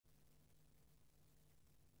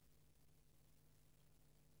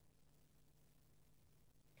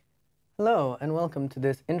Hello and welcome to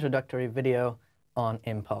this introductory video on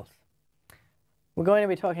impulse. We're going to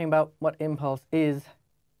be talking about what impulse is,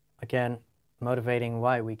 again, motivating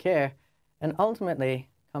why we care, and ultimately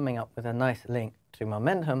coming up with a nice link to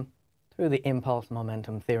momentum through the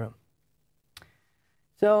impulse-momentum theorem.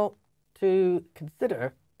 So, to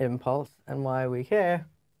consider impulse and why we care,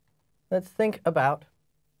 let's think about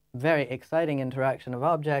a very exciting interaction of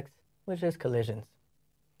objects, which is collisions.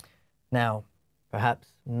 Now, perhaps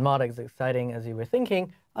not as exciting as you were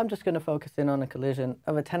thinking, I'm just going to focus in on a collision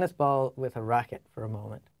of a tennis ball with a racket for a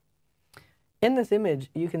moment. In this image,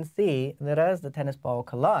 you can see that as the tennis ball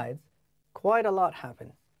collides, quite a lot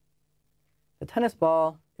happens. The tennis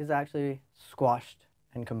ball is actually squashed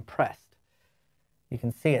and compressed. You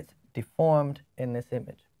can see it's deformed in this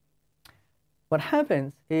image. What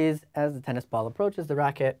happens is, as the tennis ball approaches the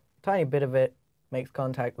racket, a tiny bit of it makes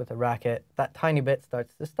contact with the racket. That tiny bit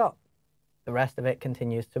starts to stop. The rest of it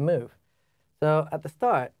continues to move. So at the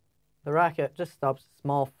start, the racket just stops a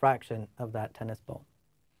small fraction of that tennis ball.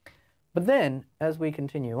 But then, as we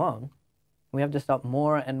continue on, we have to stop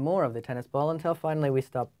more and more of the tennis ball until finally we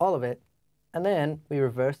stop all of it, and then we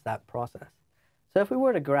reverse that process. So if we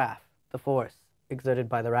were to graph the force exerted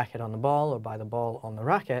by the racket on the ball or by the ball on the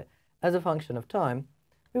racket as a function of time,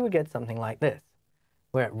 we would get something like this,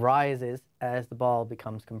 where it rises as the ball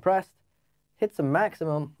becomes compressed, hits a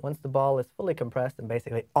maximum once the ball is fully compressed and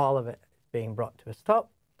basically all of it is being brought to a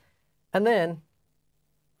stop, and then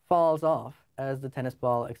falls off as the tennis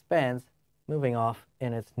ball expands, moving off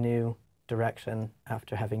in its new direction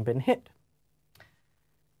after having been hit.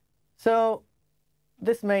 So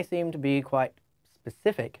this may seem to be quite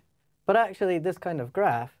specific, but actually this kind of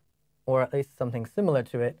graph, or at least something similar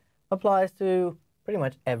to it, applies to pretty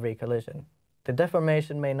much every collision. The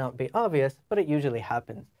deformation may not be obvious, but it usually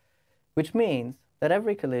happens, which means that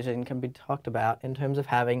every collision can be talked about in terms of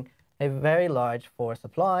having a very large force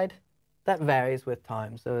applied that varies with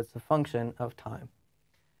time, so it's a function of time.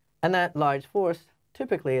 And that large force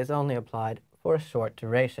typically is only applied for a short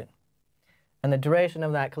duration. And the duration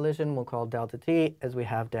of that collision we'll call delta t, as we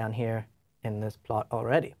have down here in this plot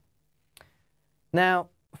already. Now,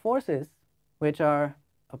 forces which are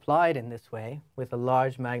applied in this way with a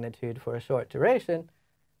large magnitude for a short duration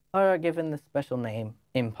are given the special name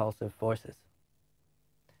impulsive forces.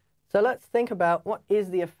 So let's think about what is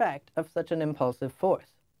the effect of such an impulsive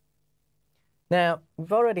force. Now,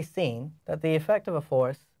 we've already seen that the effect of a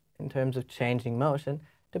force in terms of changing motion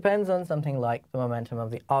depends on something like the momentum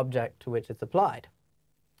of the object to which it's applied.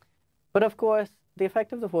 But of course, the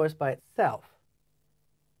effect of the force by itself,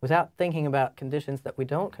 without thinking about conditions that we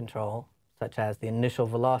don't control, such as the initial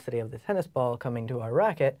velocity of the tennis ball coming to our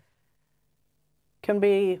racket, can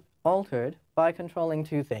be altered by controlling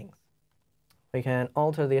two things. We can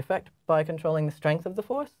alter the effect by controlling the strength of the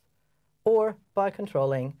force, or by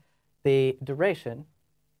controlling the duration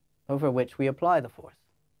over which we apply the force.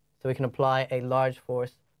 So we can apply a large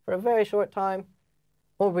force for a very short time,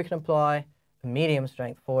 or we can apply a medium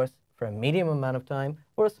strength force for a medium amount of time,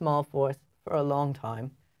 or a small force for a long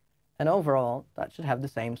time. And overall, that should have the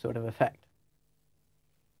same sort of effect.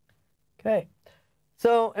 Okay.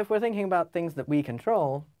 So if we're thinking about things that we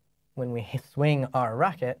control when we swing our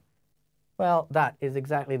racket, well, that is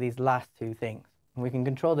exactly these last two things. We can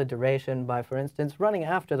control the duration by, for instance, running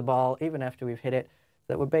after the ball even after we've hit it, so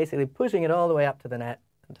that we're basically pushing it all the way up to the net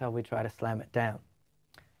until we try to slam it down.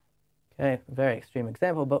 Okay, very extreme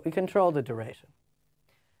example, but we control the duration.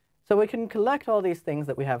 So we can collect all these things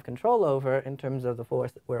that we have control over in terms of the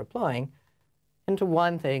force that we're applying into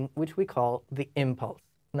one thing which we call the impulse.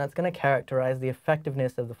 And that's going to characterize the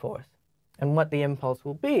effectiveness of the force. And what the impulse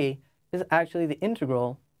will be is actually the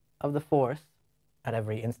integral of the force at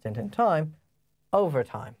every instant in time over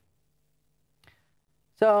time.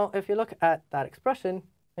 So if you look at that expression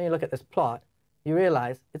and you look at this plot, you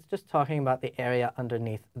realize it's just talking about the area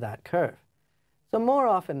underneath that curve. So more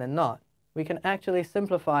often than not, we can actually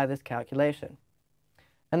simplify this calculation.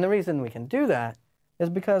 And the reason we can do that is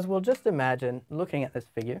because we'll just imagine looking at this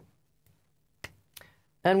figure,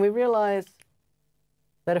 and we realize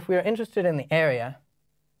that if we are interested in the area,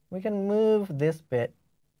 we can move this bit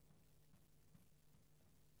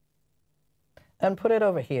and put it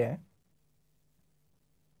over here,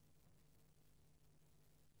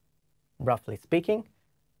 roughly speaking,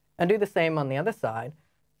 and do the same on the other side,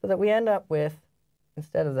 so that we end up with,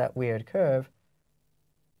 instead of that weird curve,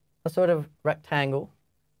 a sort of rectangle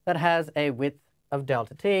that has a width of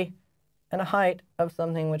delta t and a height of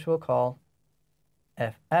something which we'll call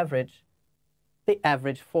F average, the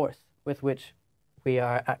average force with which we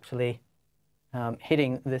are actually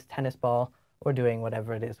hitting this tennis ball or doing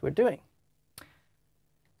whatever it is we're doing.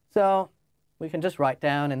 So we can just write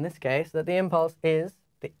down in this case that the impulse is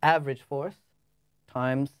the average force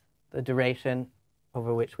times the duration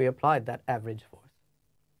over which we applied that average force.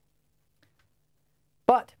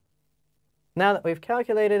 But now that we've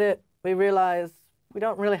calculated it, we realize we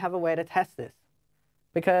don't really have a way to test this,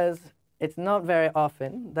 because it's not very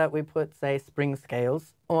often that we put, say, spring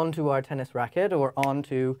scales onto our tennis racket or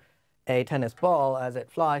onto a tennis ball as it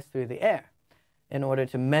flies through the air in order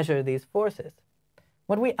to measure these forces.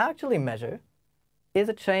 What we actually measure is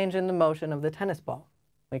a change in the motion of the tennis ball.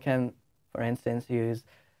 We can, for instance, use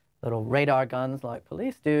little radar guns like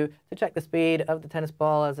police do to check the speed of the tennis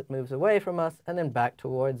ball as it moves away from us and then back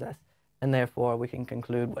towards us. And therefore, we can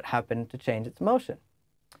conclude what happened to change its motion,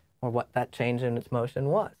 or what that change in its motion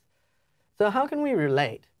was. So how can we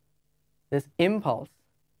relate this impulse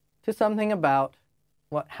to something about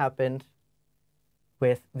what happened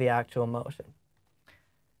with the actual motion?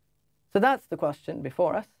 So that's the question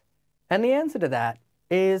before us. And the answer to that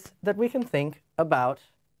is that we can think about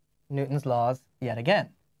Newton's laws yet again.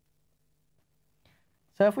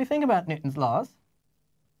 So if we think about Newton's laws,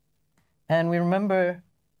 and we remember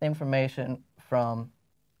the information from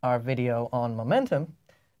our video on momentum,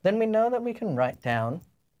 then we know that we can write down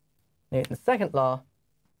Newton's second law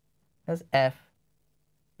as F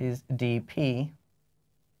is dP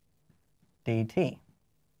dt.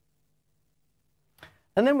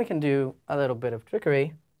 And then we can do a little bit of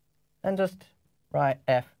trickery and just write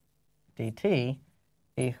F dt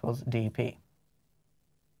equals dP.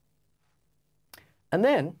 And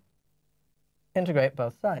then integrate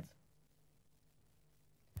both sides.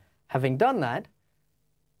 Having done that,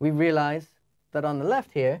 we realize that on the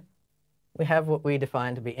left here, we have what we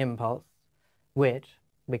define to be impulse, which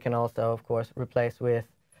we can also, of course, replace with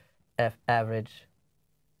F average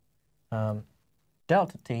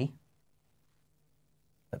delta t,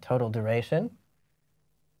 the total duration.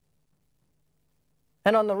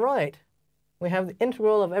 And on the right, we have the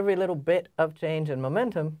integral of every little bit of change in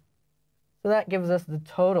momentum. So that gives us the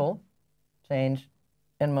total change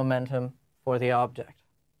in momentum for the object.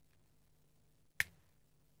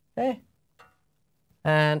 Okay.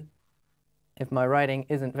 And if my writing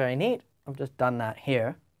isn't very neat, I've just done that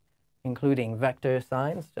here, including vector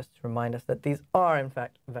signs, just to remind us that these are, in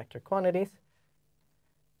fact, vector quantities.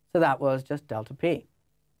 So that was just delta p.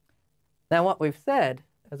 Now what we've said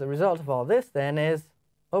as a result of all this then is,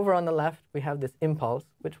 over on the left we have this impulse,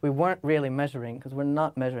 which we weren't really measuring because we're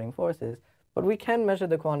not measuring forces, but we can measure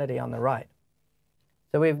the quantity on the right.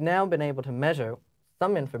 So we've now been able to measure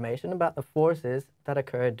some information about the forces that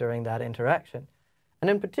occurred during that interaction. And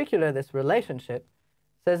in particular, this relationship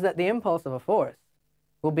says that the impulse of a force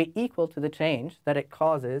will be equal to the change that it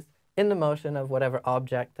causes in the motion of whatever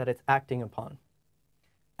object that it's acting upon.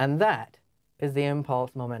 And that is the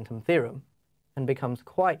impulse momentum theorem, and becomes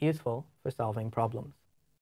quite useful for solving problems.